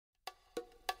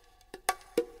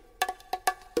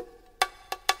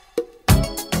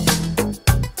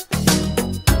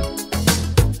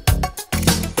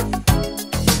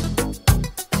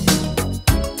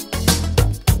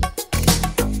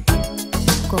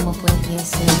cómo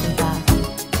pudiese olvidar.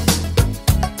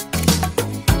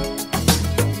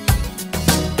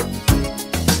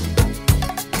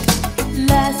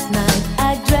 Last night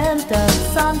I dreamt of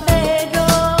San Pedro,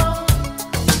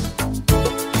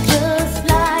 just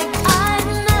like I'd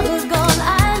never gone.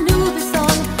 I knew the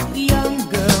song, the young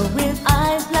girl with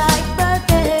eyes like the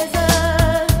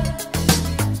desert.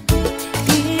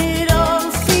 It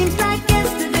all seems like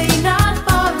yesterday, not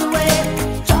far away.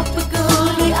 Tropical,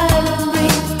 the island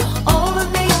breeze, all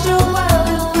of nature wild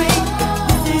and free.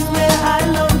 This is where I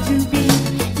long to be,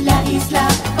 La Isla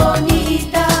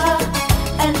Bonita.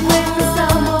 And when the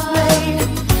summer played,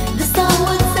 the sun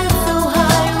would set so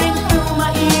high, ring through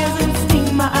my ears and sting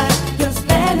my eyes, your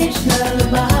Spanish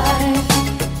lullaby.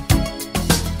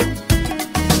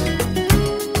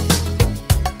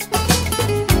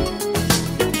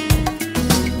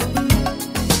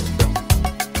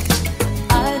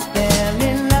 I fell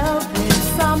in love with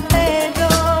San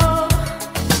Pedro.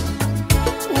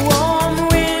 Warm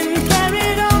wind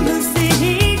carried on the sea,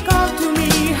 he called to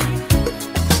me.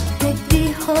 Me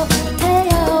dijo te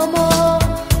amo.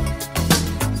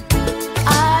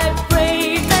 I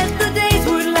prayed that the days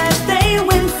would last, they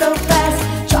went so fast.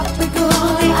 Tropical,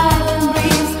 the island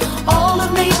breeze, all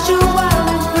of nature wild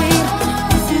and free.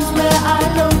 This is where I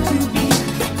long to be,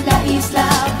 La Isla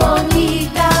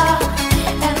Bonita.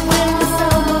 And when the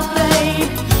summer played,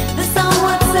 the sun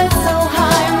would set so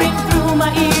high, ring through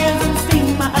my ears and sting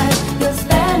my eyes, your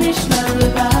Spanish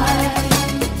lullaby.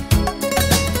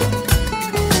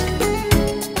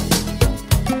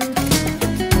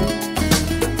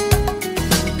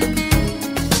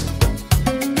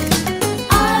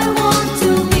 I want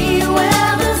to be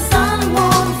where the sun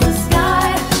warms the sky.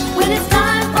 When it's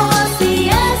time for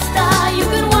siesta, you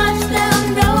can watch them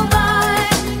go by.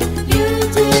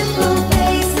 Beautiful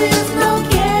faces, no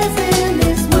cares in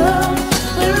this world,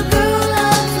 where a girl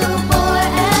loves a boy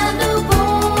and a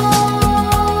boy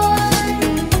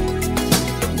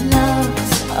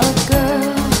loves a girl.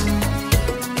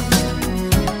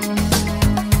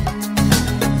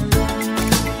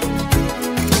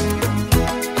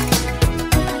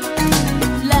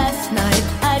 Last night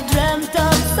I dreamt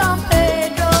of San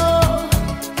Pedro.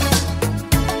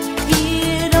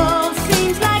 It all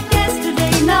seems like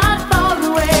yesterday, not far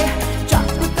away.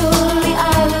 Tropical, the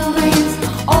island breeze,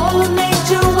 all of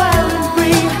nature wild and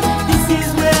free. This is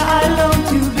where I long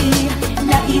to be,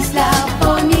 La Isla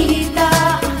Bonita.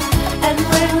 And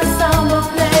when the summer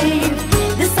played,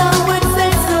 the sun would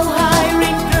set so high,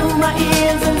 ring through my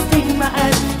ears and sting my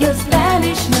eyes, your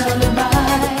Spanish lullaby.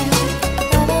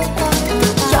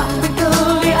 Tropical,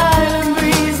 the island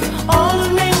breeze, all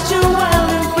of nature wild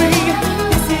and free.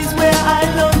 This is where I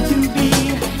long to be,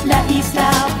 La Isla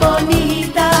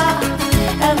Bonita.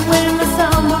 And when the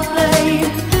summer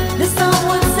played, the sun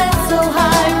would set so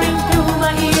high, ring through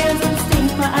my ears and sting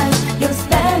my eyes, your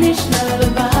Spanish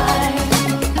lullaby.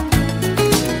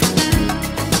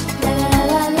 La la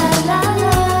la la la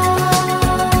la.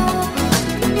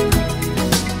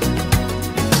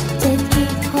 Te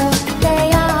dijo te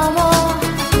amo.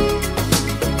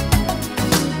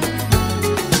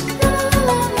 La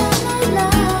la la la la.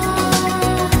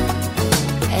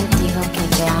 Él dijo que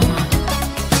te ama.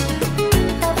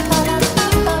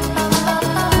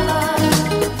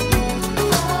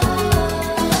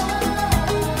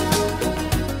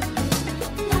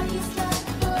 La Isla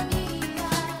Bonita.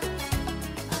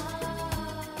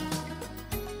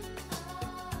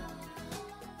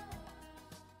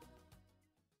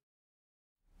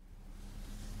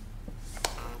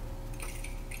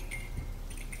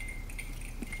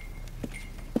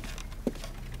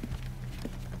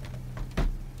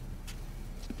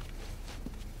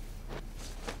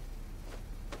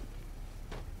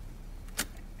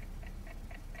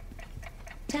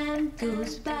 Time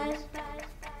goes by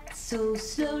so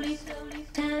slowly.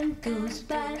 Time goes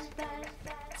by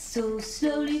so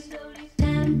slowly.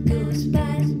 Time goes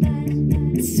by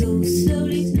so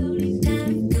slowly.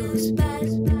 Time goes by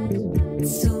so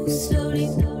slowly.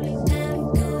 Time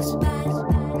goes by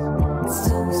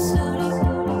so slowly.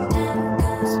 Time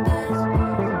goes by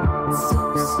so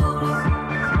slowly.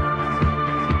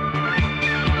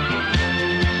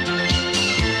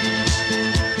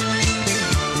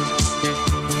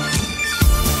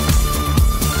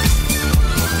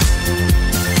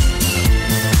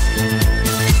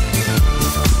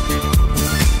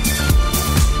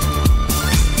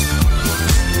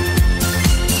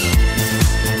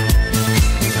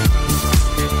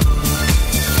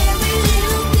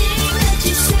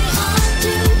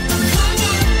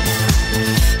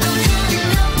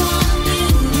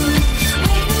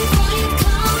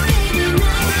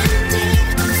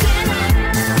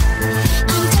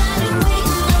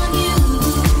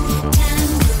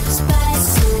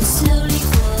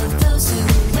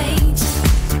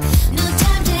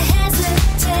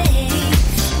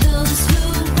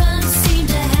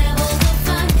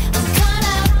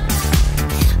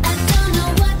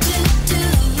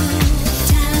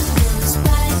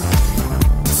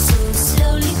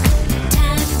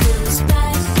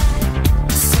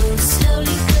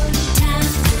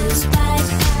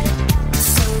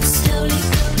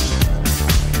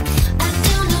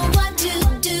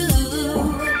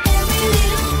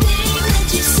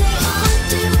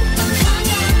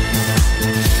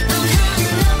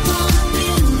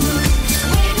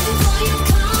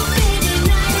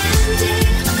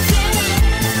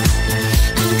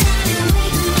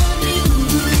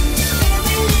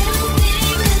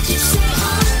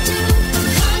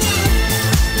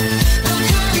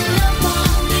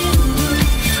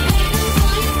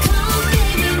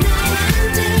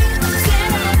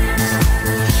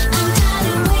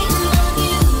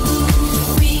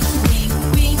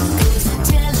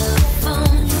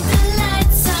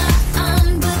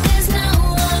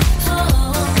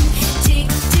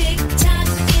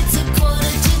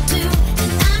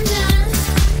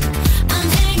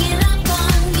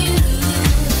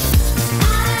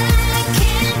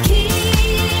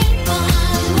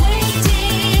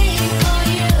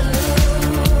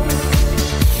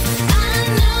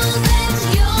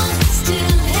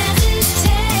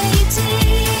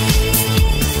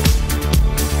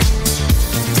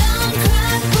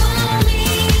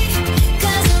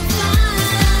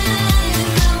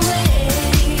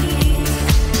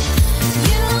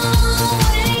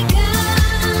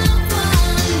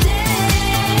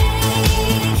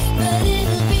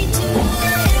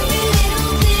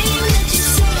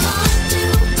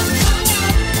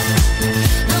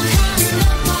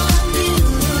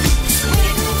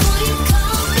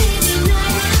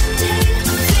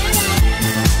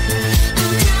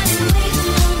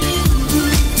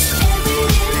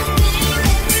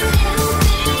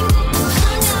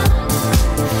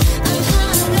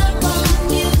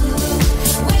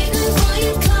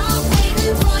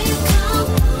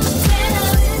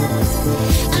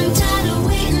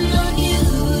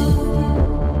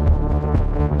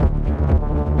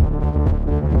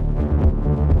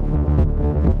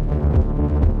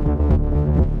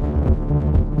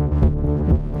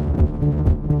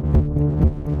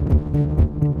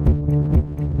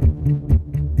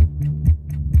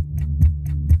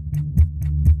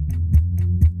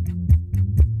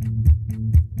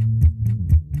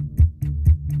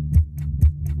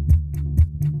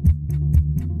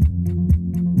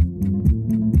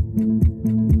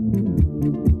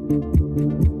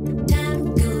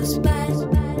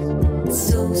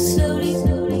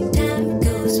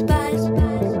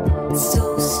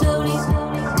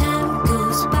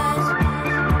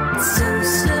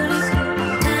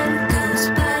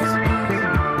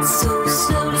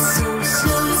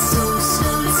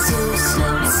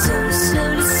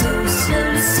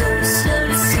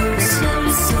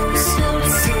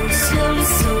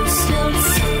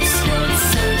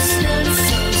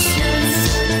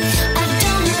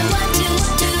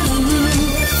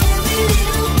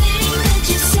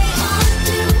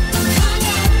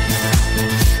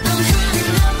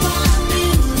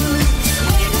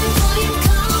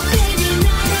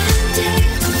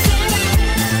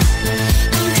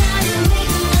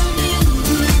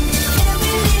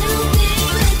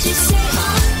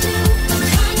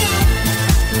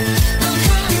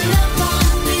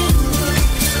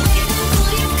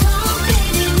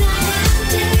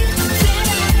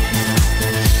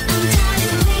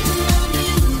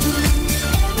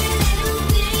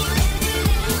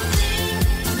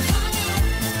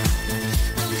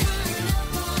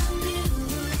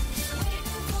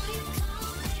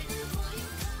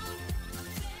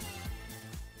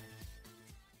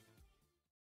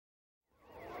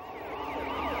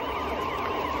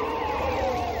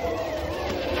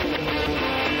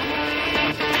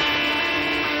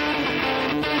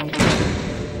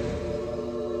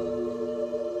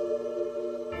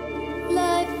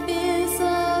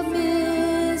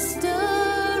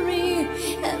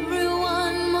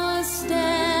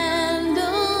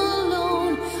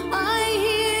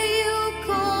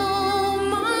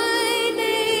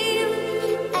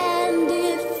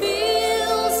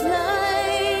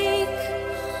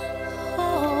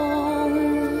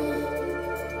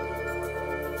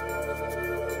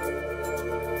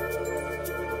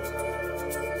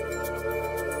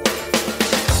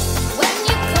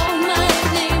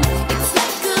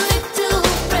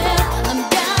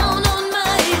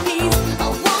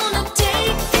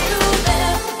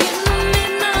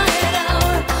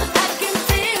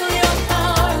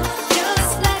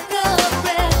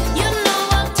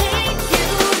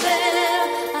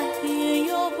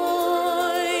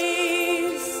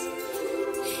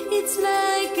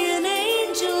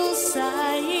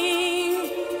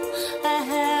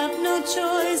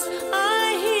 choice.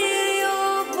 I hear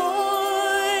your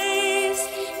voice.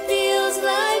 Feels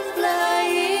like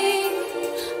flying.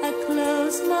 I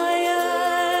close my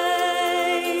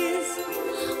eyes.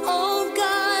 Oh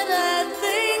God, I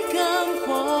think I'm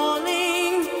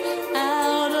falling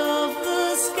out of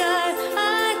the sky.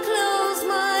 I close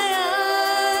my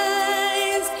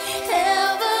eyes.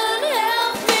 Heaven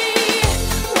help me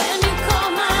when you call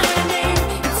my name.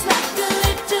 It's like a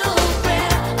little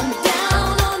prayer. I'm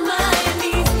down on my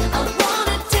knees. I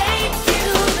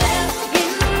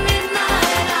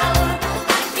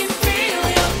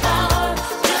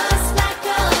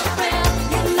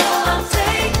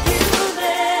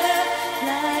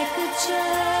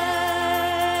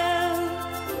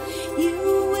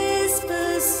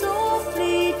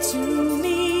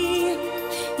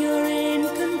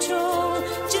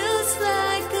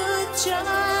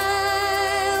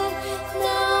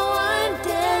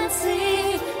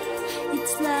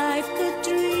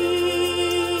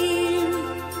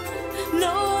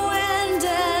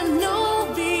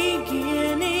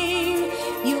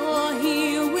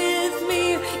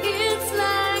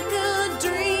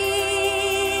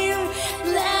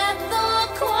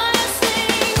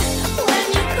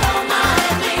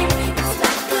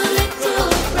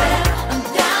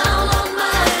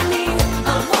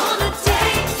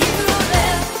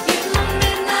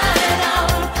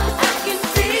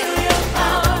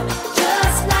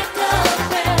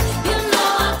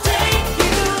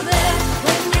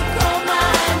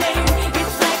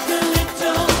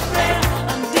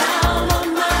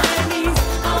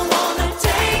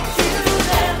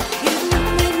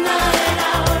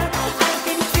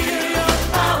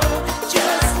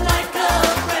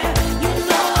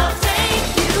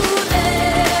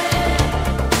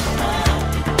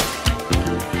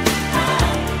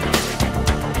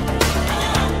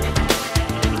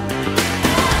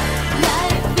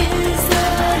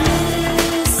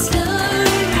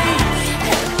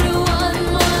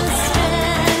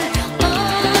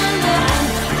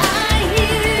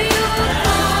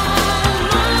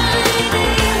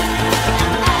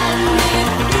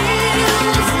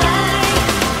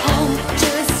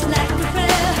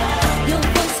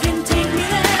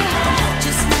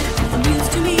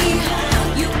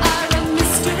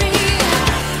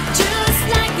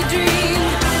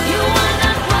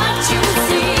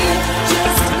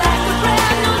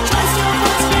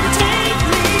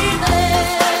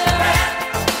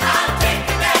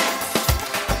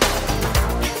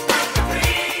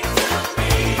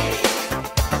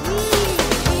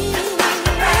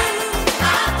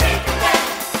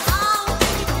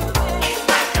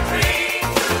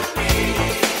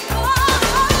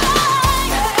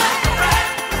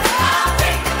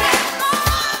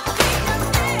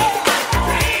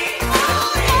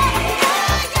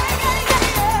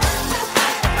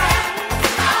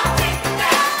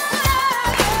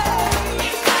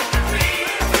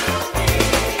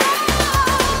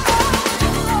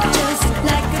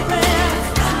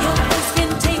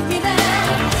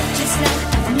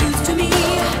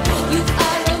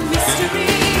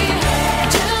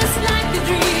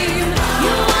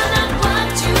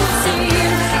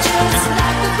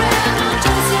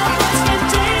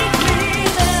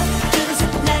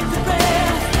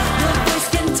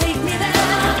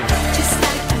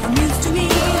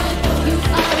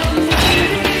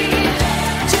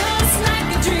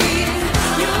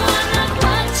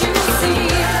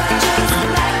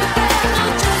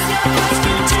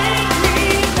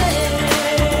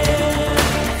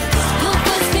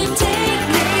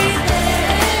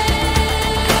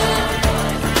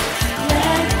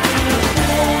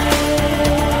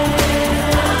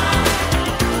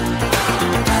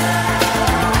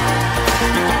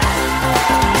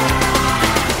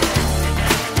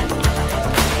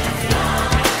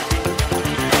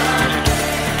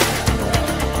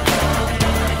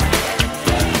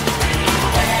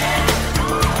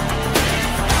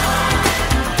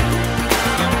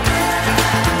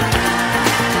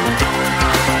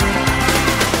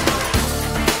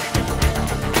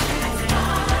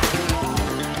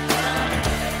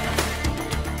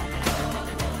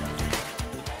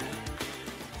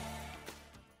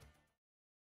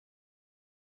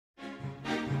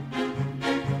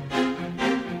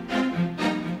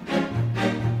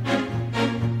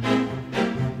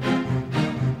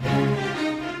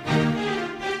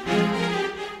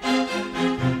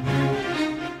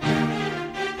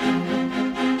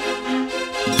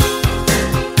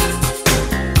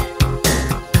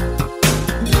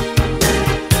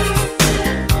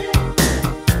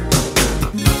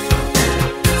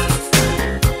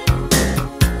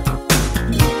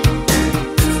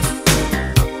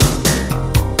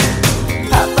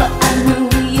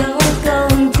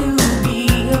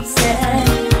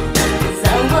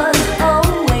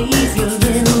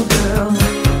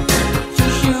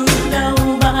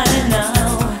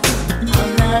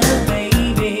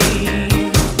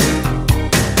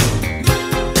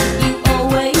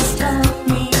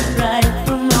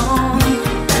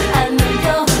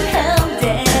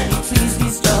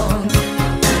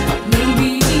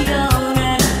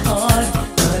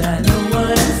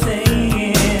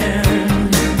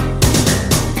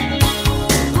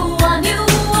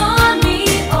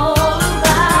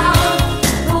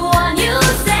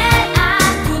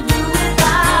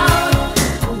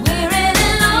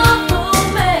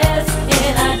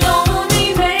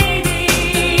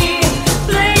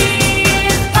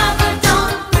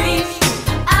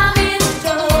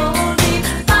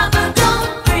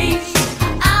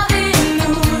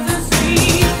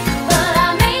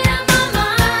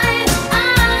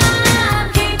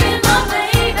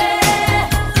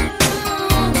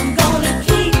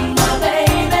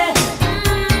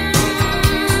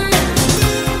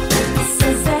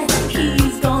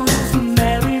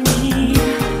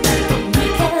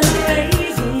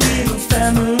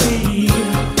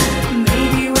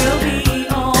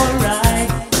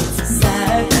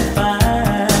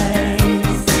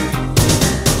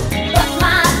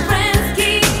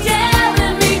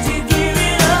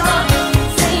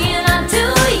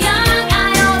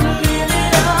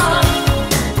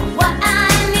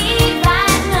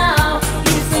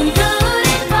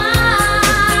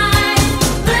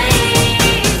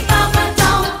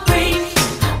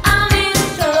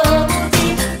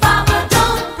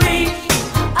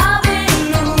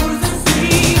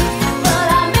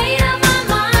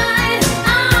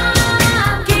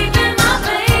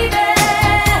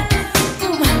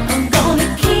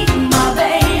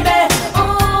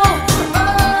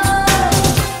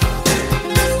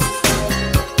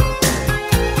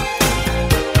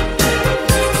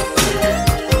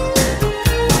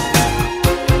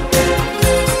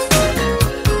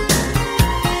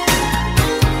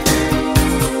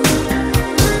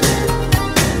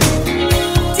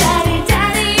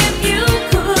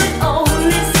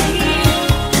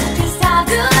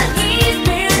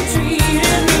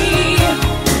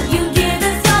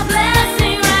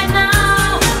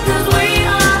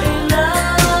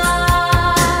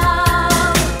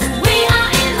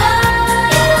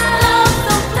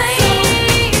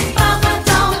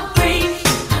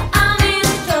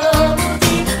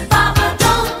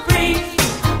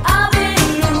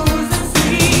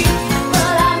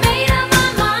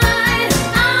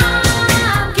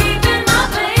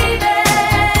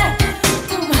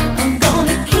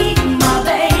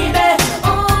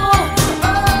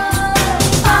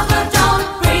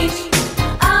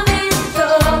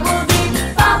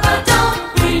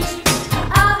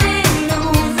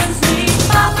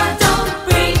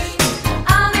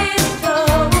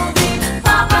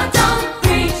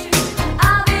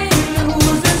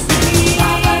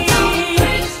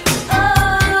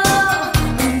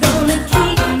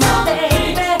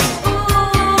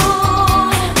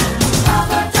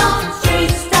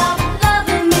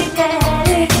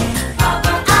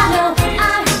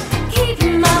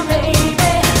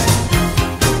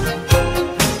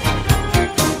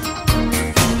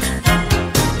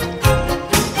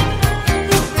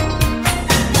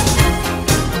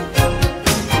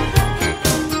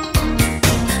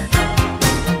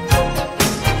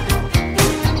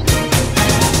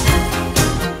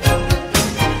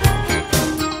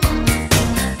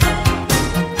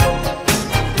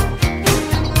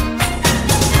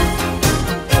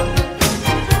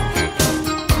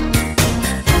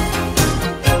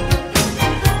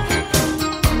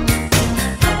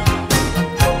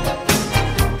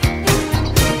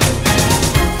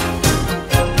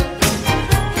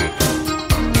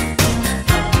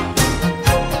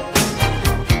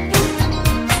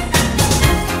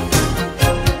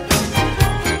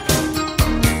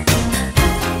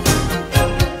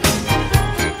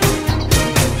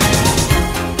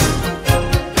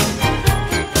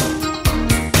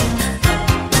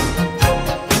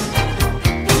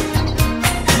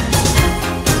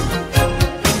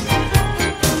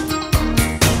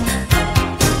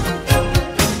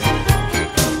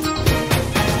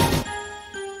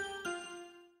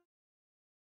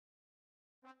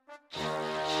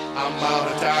I'm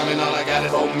out of time and all I got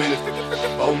is 4 minutes.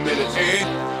 4 minutes, hey.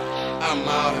 I'm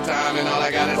out of time and all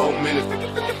I got is 4 minutes.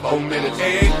 4 minutes,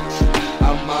 hey.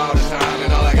 I'm out of time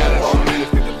and all I got is 4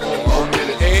 minutes. 4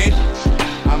 minutes, hey.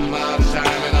 I'm out of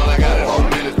time and all I got is 4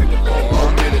 minutes.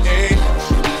 4 minutes, hey.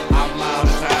 I'm out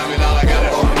of time and all I got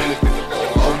is 4 minutes.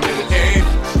 4 minutes, hey.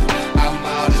 I'm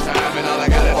out of time and all I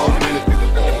got is 4 minutes.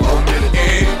 4 minutes,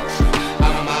 hey.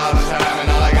 I'm out of time and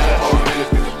all I got is 4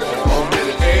 minutes. 4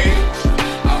 minutes, hey.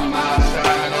 I'm out of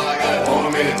time and all I got is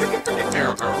 4 minutes.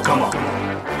 Here, girl, come on.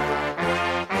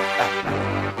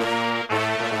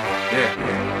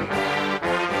 Yeah.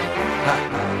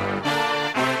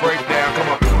 Break down, come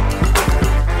on.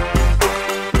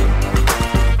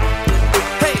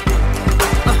 Hey,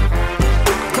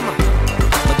 come on,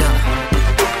 Madonna.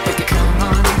 Take it. Come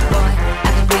on, boy,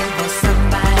 I've been waiting for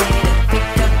somebody to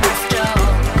pick up my straw.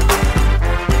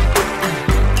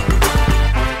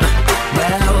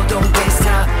 Well, don't waste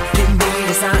time. Give me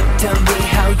a sign. Tell me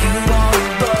how you wanna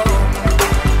roll.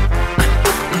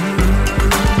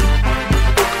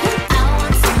 I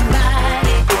want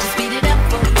somebody to speed it up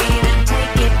for me, then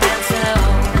take it down slow.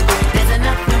 There's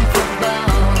enough room for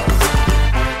both.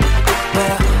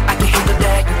 Well, I can handle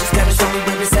that. You just gotta show me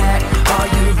where it's at. Are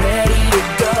you ready to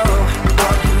go?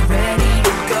 Are you ready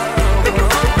to go?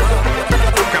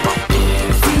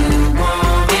 If you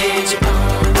want it, you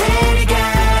already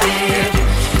got it.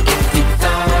 If you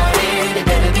thought it, it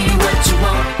better be what you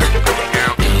want.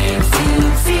 If you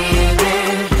feel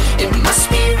it, it must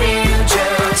be real.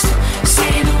 Just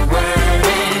say the word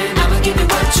and I'ma give you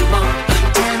what you want.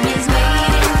 Time is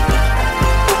waiting,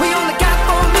 We only got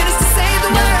 4 minutes to say the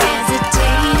no word.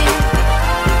 hesitating.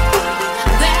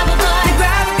 Grab a boy,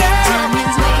 Grab a girl. time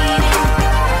is waiting,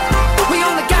 We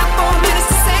only got 4 minutes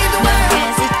to say the no word.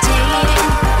 hesitating.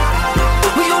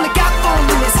 We only got 4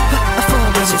 minutes. 4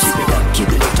 minutes. Keep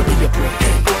it up, don't be a break.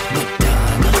 Hey,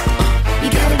 Madonna, you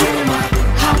gotta get on my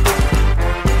hop.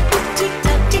 Tick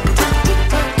tock, tick tock, tick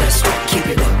tock. That's right. Keep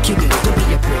it up, don't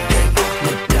be a break. Hey,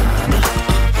 Madonna,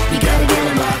 you gotta get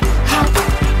on my hop.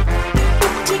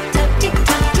 Tick tock, tick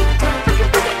tock, tick tock.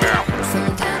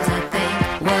 Sometimes I think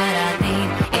what I need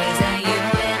is a you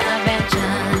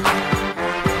intervention.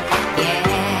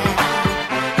 Yeah.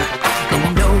 And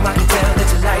you know I can tell that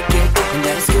you like it, and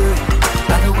that is good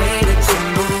by the way that you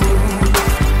move.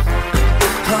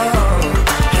 Oh,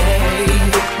 hey.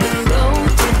 The road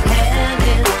to hell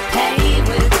is paved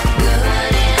with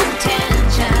good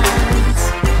intentions.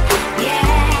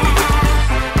 Yeah.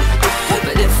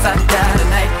 But if I die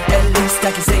tonight, at least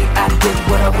I can say I did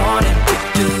what I wanted to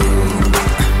do.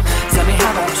 Tell me,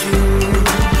 how about you?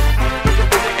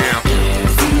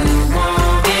 If you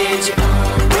want it, you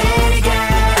already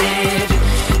got it.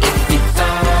 If you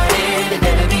thought it, it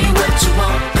better be what you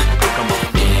want.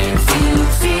 If you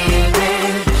feel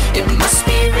it, it must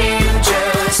be real.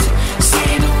 Just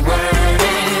say the word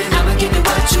and I'ma give you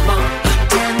what you want.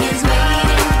 Time is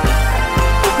waiting,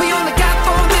 We only got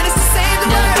 4 minutes to say the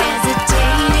no word.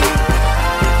 hesitating.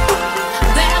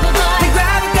 Grab a boy,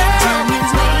 Grab a girl. time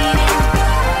is waiting,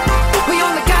 We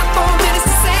only got 4 minutes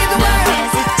to say the no word.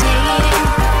 hesitating.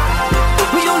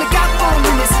 We only got 4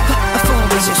 minutes. 4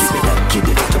 minutes. Keep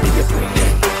it up, don't be a break.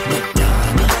 Hey,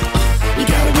 Madonna, you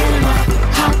gotta get on my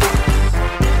hop.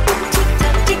 Tick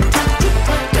tock, tick tock, tick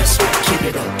tock. That's right. Keep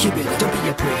it up, don't be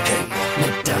a break. Hey,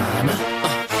 Madonna,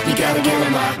 you gotta get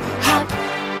on my hop.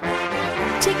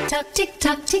 Tick tock, tick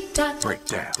tock, tick tock. Break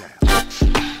down.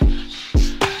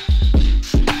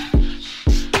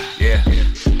 Yeah.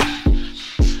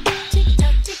 Tick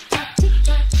tock, tick tock, tick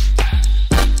tock.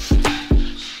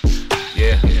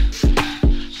 Yeah.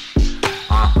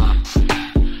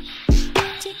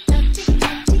 Tick tock, tick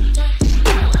tock, tick tock.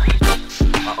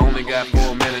 I only got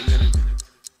 4 minutes to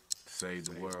save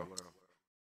the world.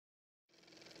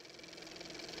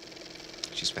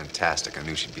 She's fantastic. I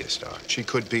knew she'd be a star. She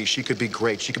could be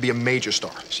great. She could be a major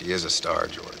star. She is a star,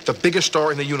 George. The biggest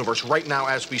star in the universe right now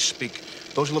as we speak.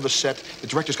 Those who love the set, the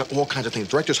director's got all kinds of things.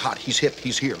 The director's hot, he's hip,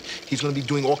 he's here. He's gonna be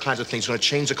doing all kinds of things. He's gonna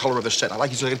change the color of the set.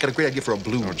 He's got a great idea for a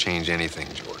blue. Don't change anything,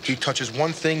 George. He touches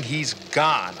one thing, he's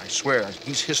gone. I swear,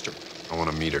 he's history. I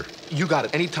want to meet her You got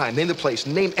it, anytime. Name the place,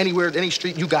 name anywhere, any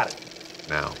street, you got it.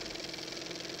 now.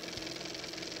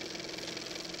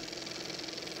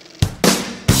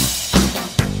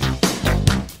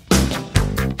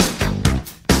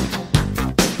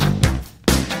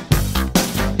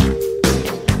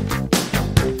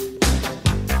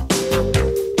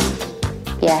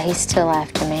 Yeah, he's still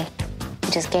after me.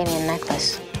 He just gave me a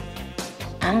necklace.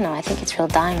 I don't know, I think it's real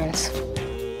diamonds.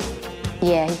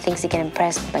 Yeah, he thinks he can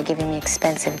impress me by giving me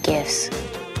expensive gifts.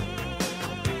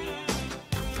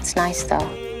 It's nice, though.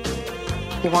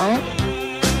 You want it?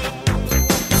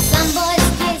 Some boys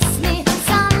kiss me,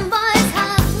 some boys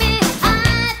hug me.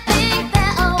 I think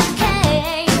they're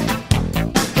okay.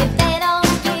 If they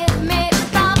don't give me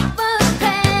proper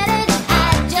credit, I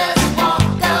just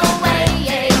walk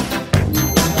away.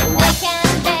 They can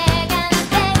beg and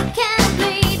they can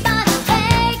plead, but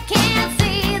they can't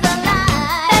see the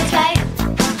light. That's right.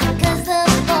 'Cause the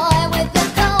boy with the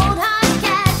cold hard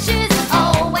cash is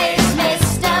always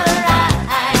Mr.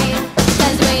 Right.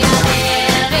 'Cause we are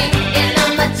living in a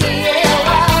material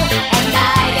world, and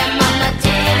I am a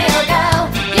material girl.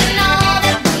 You know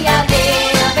that we are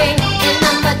living in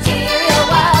a material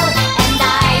world, and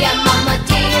I am a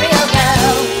material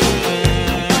girl.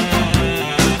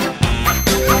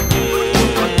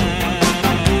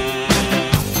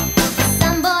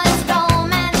 Some boys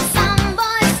roam and some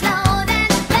boys float,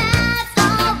 and that's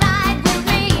alright with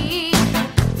me.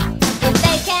 If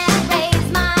they can't raise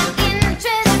my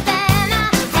interest, then I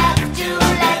have to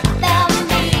let them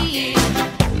be.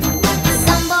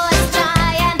 Some boys try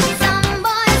and some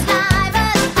boys lie,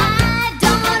 but I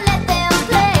don't let them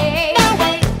play.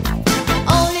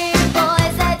 Only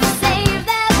boys that save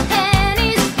their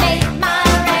pennies make my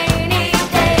rainy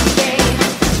day.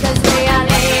 'Cause we are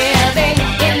living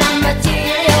in a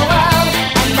material world,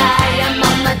 and I am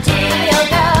a material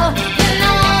girl. You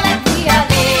know that we are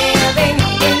living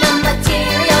in a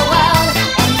material world,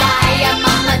 and I am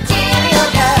a material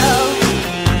girl.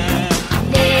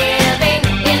 Living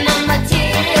in a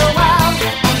material world,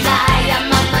 and I am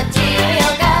a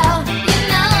material girl. You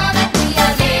know that we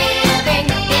are living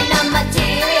in a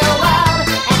material world,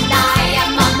 and I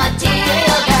am a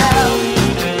material girl.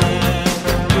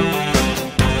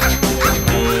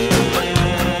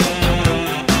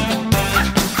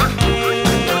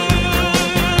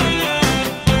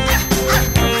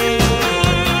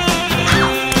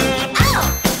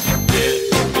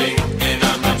 Living in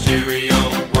a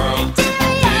material world.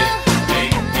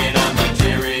 Living in a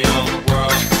material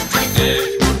world.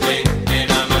 Living in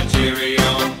a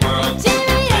material world.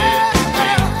 Living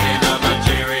in a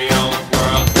material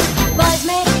world. Boys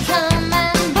may come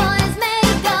and boys may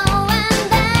go, and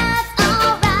that's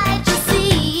alright, you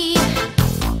see.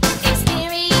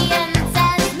 Experience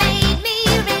has made me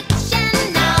rich, and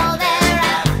now they're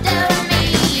after me.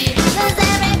 'Cause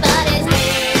everybody's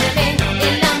living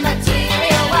in a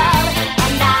material world,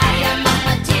 and I am a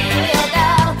material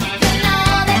girl. You know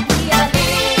that we are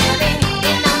living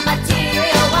in a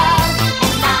material world,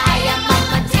 and I am a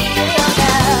material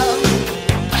girl.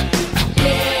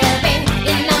 Living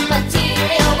in a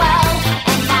material world,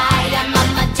 and I am a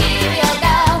material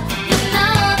girl. You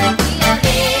know that we are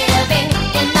living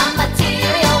in a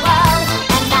material world,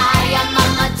 and I am a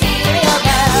material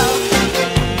girl.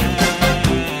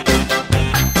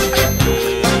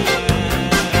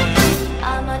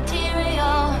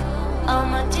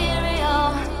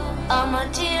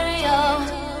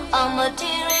 A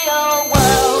material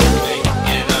world. Living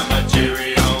in a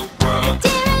material world.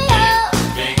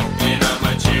 Living in a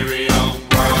material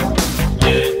world.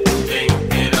 Living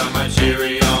in a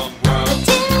material world.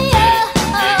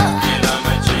 In a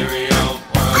material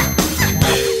world.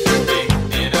 Living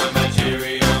in a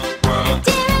material world.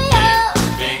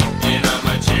 Living in a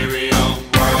material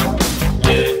world.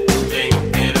 Living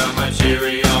in a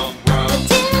material world.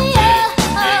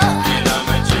 In a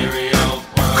material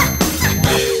world.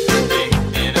 Living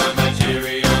in a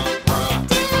material world.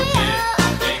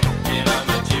 Living in a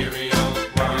material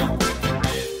world.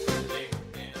 Living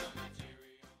in a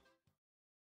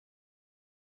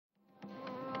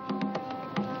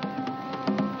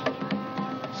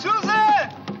Susan!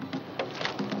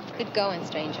 Good going,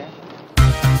 stranger.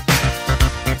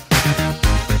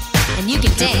 And you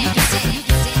can dance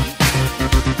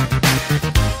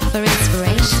for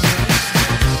inspiration.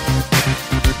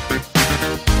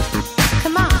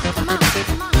 Come on, come on,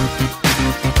 come on.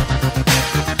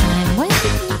 I'm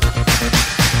waiting.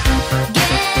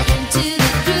 Get into the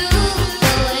groove,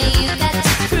 boy. You got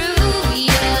to prove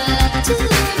your love to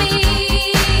me.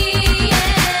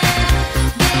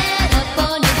 Get up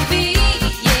on your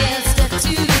feet, yeah. Step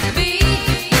to the beat,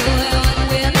 boy. What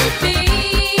will it be?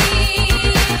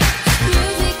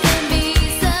 Music can be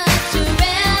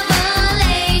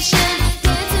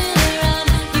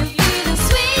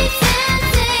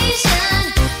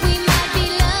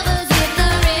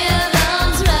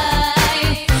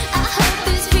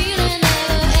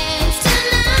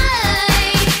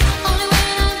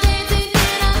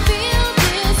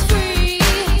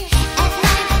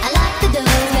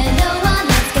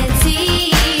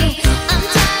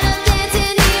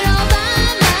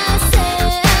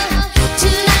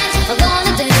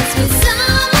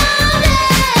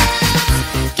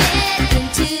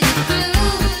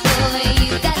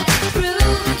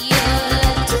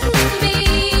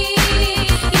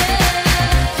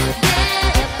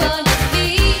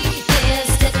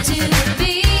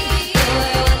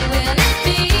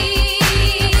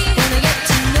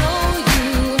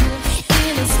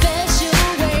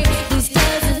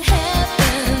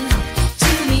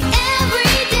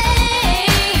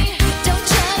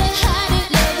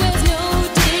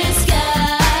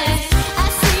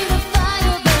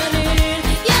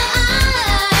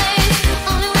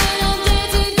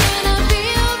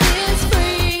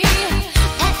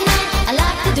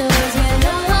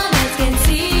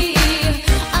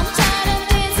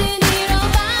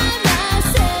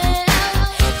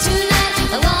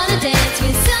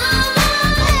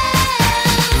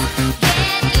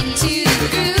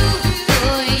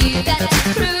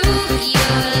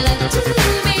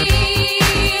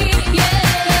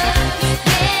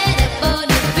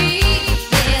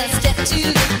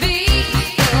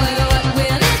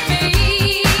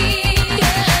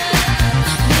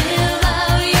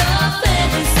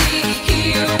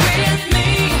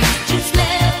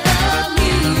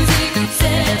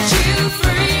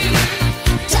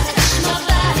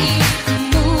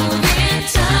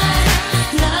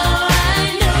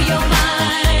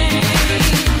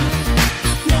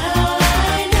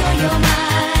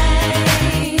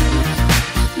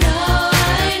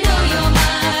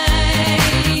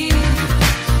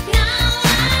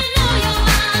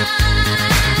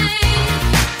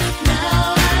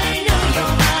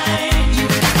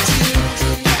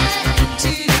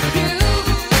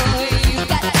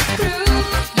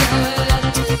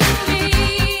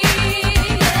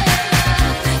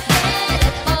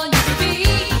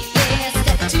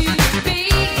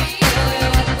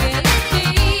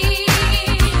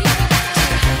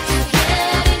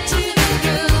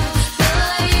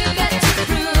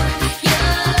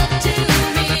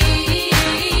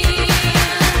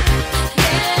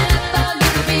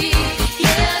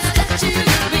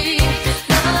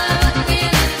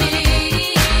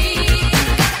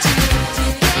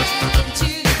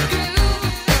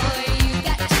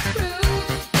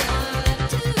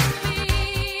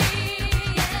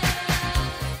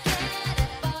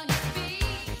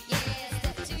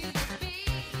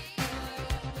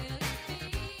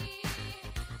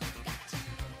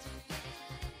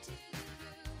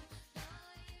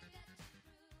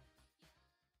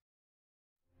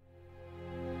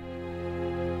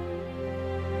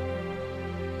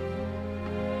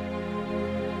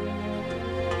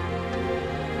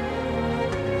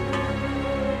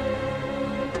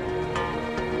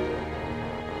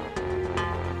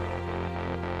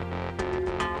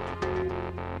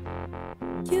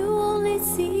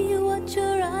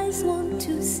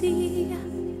see.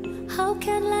 How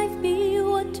can life be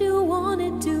what you want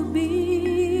it to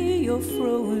be? You're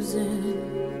frozen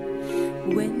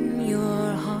when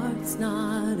your heart's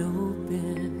not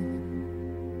open.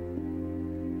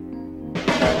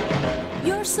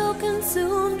 You're so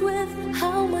consumed with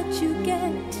how much you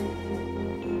get.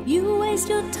 You waste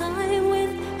your time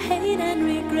with hate and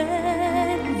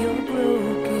regret. You're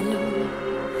broken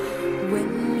when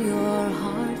your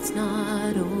heart's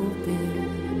not open.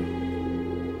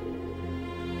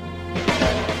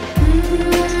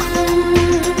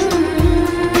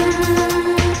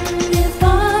 If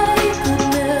I could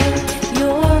melt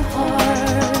your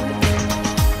heart,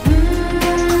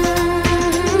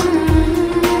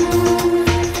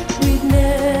 we'd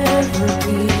never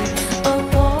be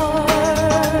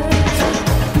apart.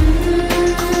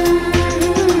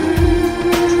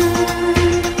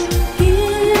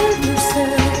 Give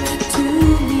yourself to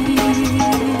me.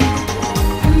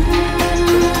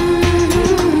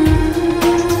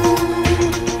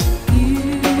 You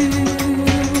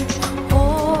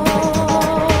are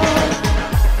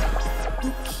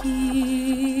the key.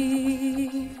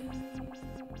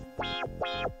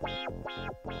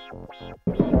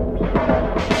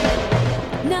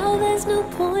 Now there's no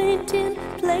point in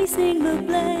placing the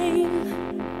blame,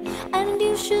 and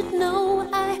you should know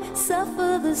I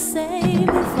suffer the same.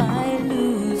 If I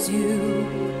lose you,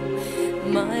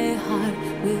 my heart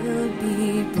will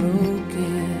be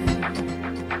broken.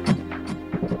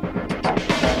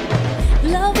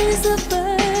 Love is a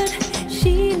bird,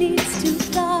 she needs to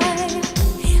fly.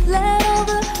 Let all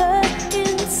the hurt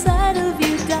inside of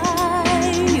you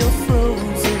die. You're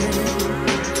frozen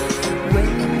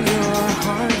when your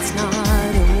heart's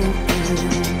not open.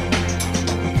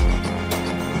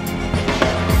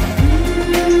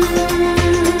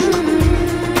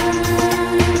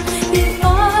 If I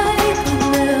could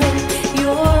melt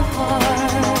your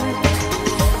heart,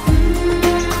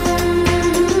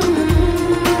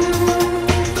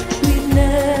 we'd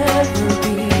never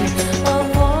be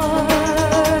apart.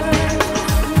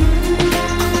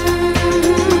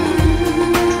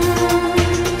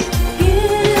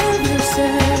 Give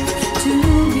yourself to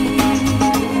me.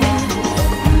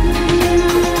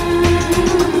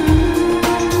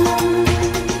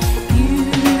 You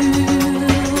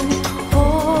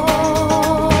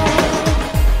are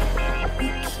the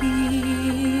key.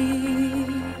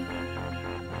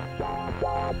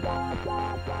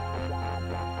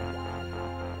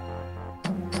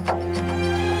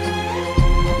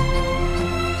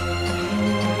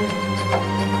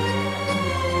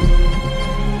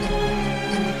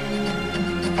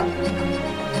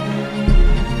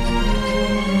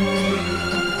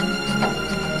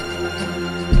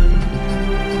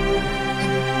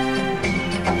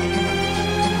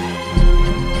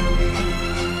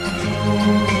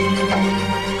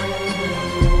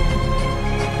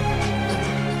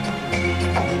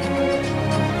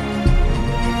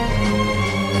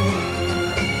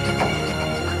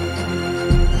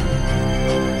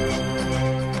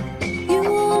 You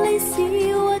only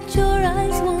see what your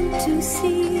eyes want to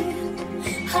see.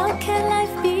 How can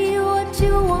life be what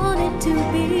you want it to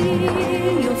be?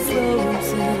 You're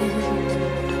frozen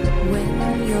when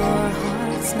your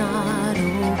heart's not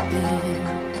open.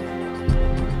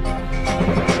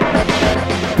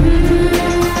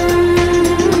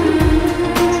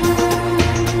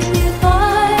 If I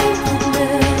could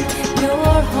melt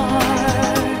your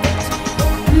heart,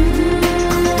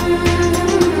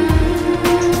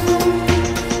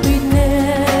 we'd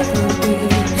never be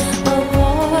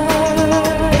apart.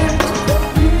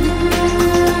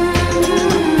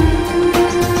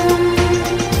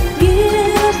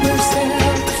 Give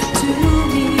yourself to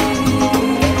me.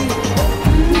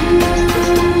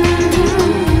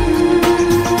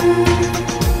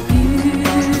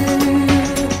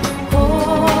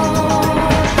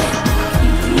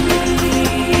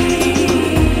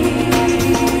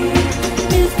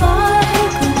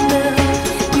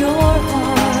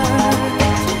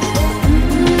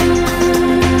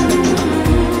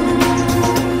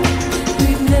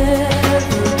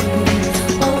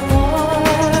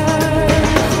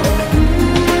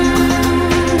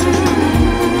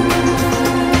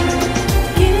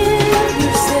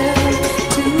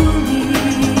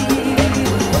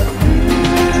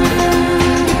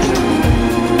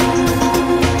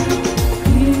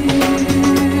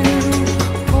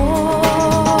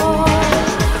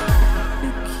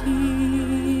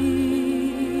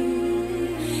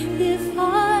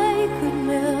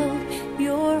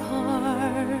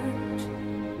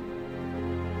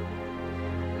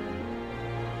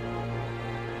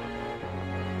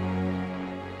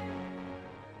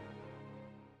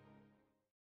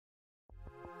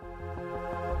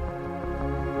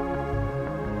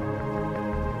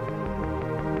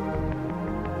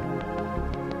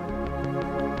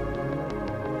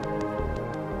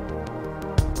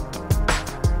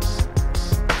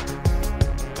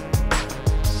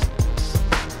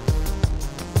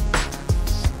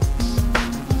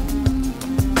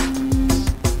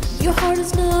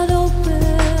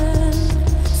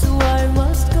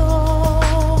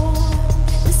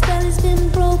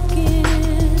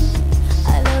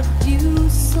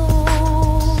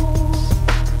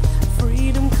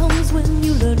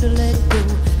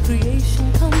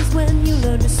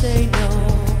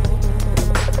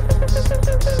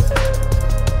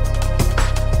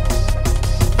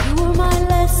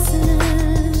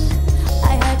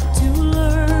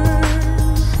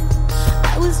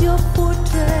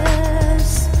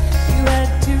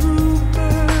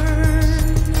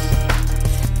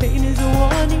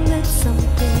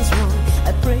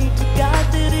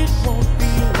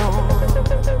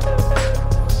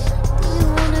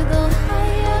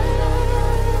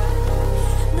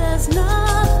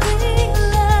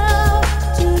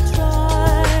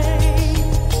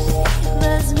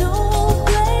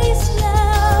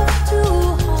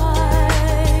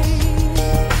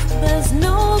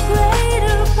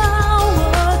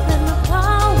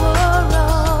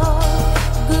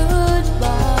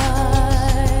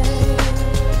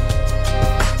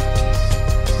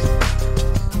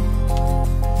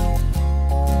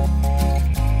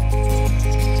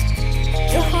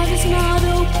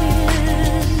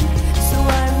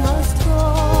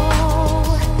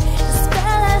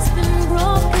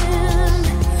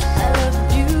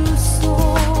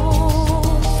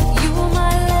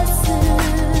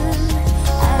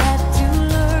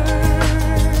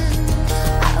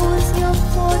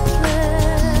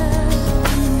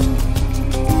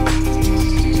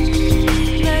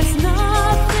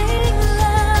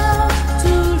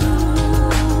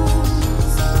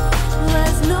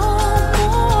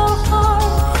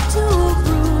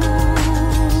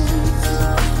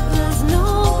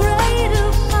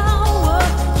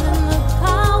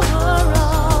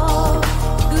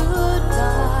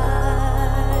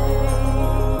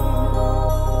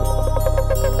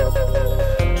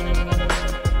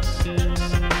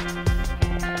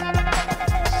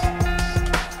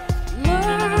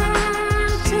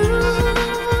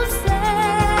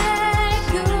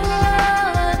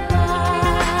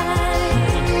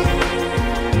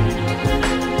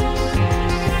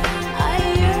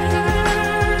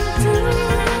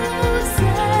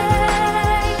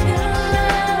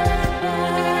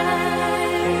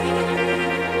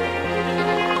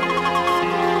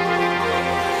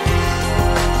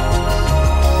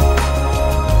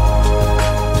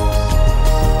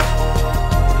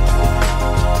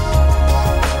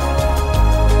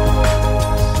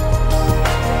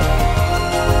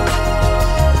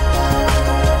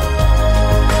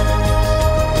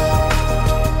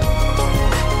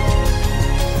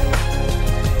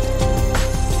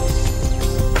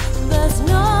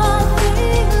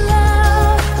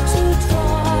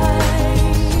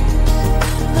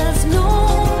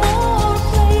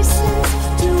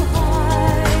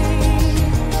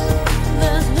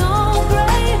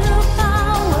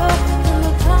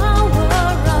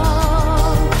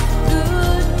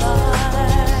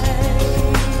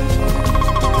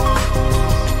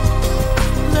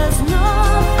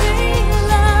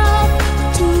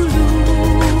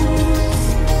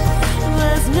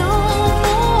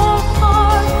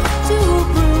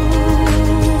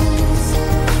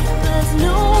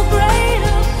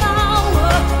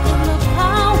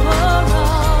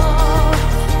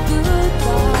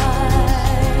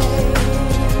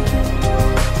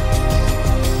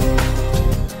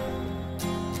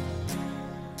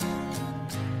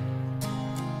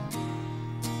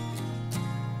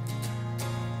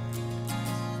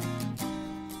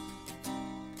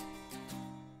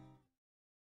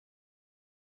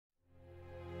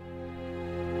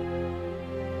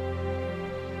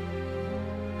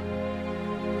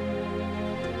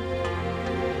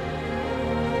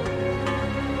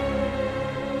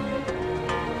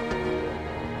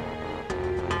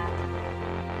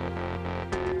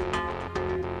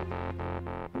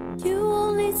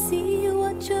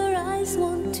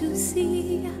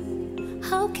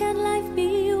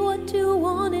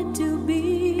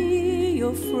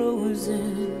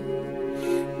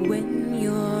 frozen when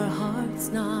your heart's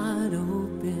not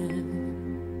open.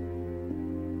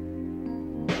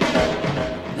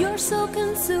 You're so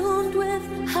consumed with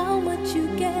how much you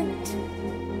get.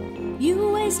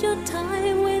 You waste your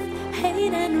time with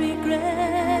hate and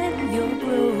regret. You're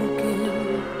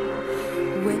broken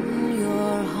when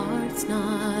your heart's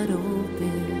not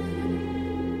open.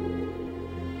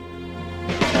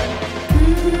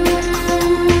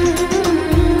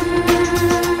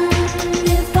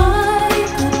 If I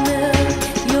could melt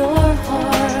your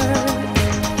heart,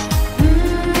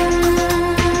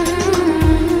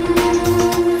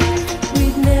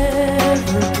 we'd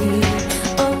never be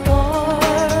apart.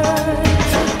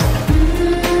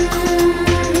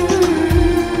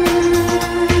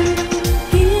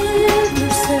 Give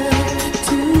yourself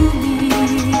to me.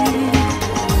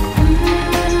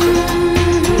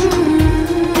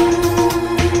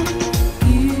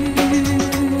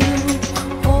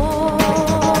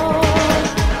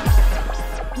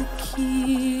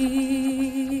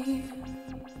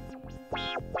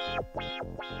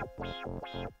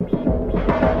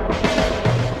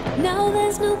 Now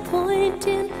there's no point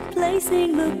in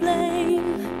placing the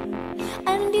blame,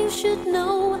 and you should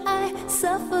know I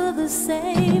suffer the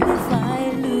same. If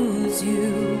I lose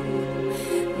you,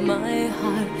 my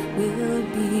heart will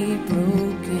be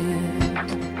broken.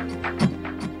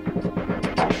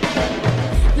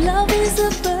 Love is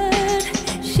a bird,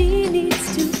 she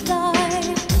needs to fly.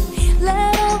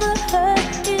 Let all the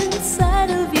hurt inside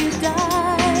of you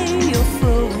die. You're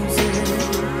frozen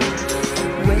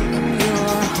when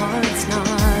your heart's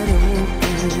not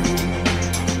open.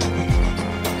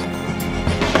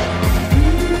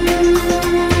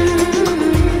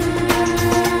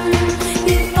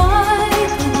 If I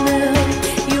could melt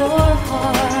your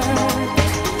heart,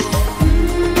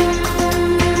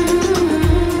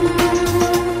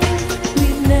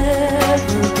 we'd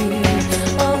never be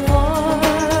apart.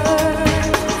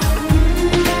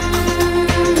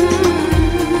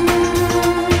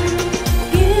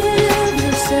 Give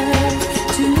yourself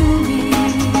to me.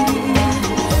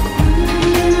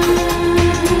 You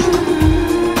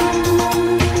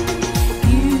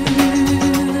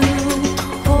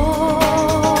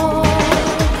hold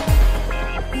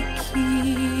the key.